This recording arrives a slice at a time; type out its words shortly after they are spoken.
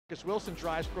Wilson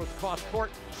drives across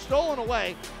court, stolen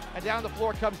away, and down the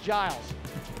floor comes Giles.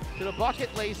 To the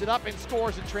bucket, lays it up, and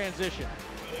scores in transition.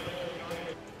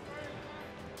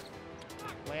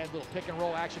 Land little pick and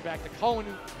roll action back to Cohen,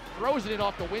 who throws it in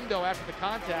off the window after the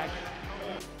contact.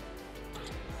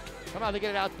 Somehow they get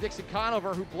it out to Dixon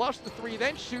Conover, who bluffs the three,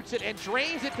 then shoots it and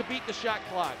drains it to beat the shot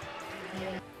clock.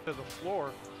 To the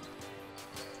floor.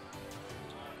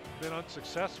 Been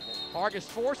unsuccessful. Hargis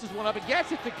forces one up and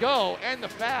gets it to go, and the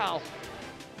foul.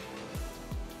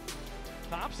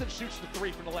 Thompson shoots the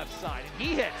three from the left side, and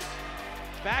he hits.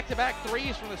 Back-to-back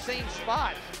threes from the same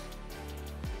spot.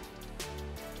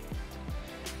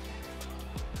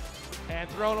 And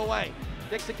thrown away.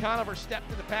 Dixon Conover stepped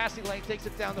in the passing lane, takes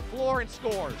it down the floor, and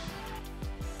scores.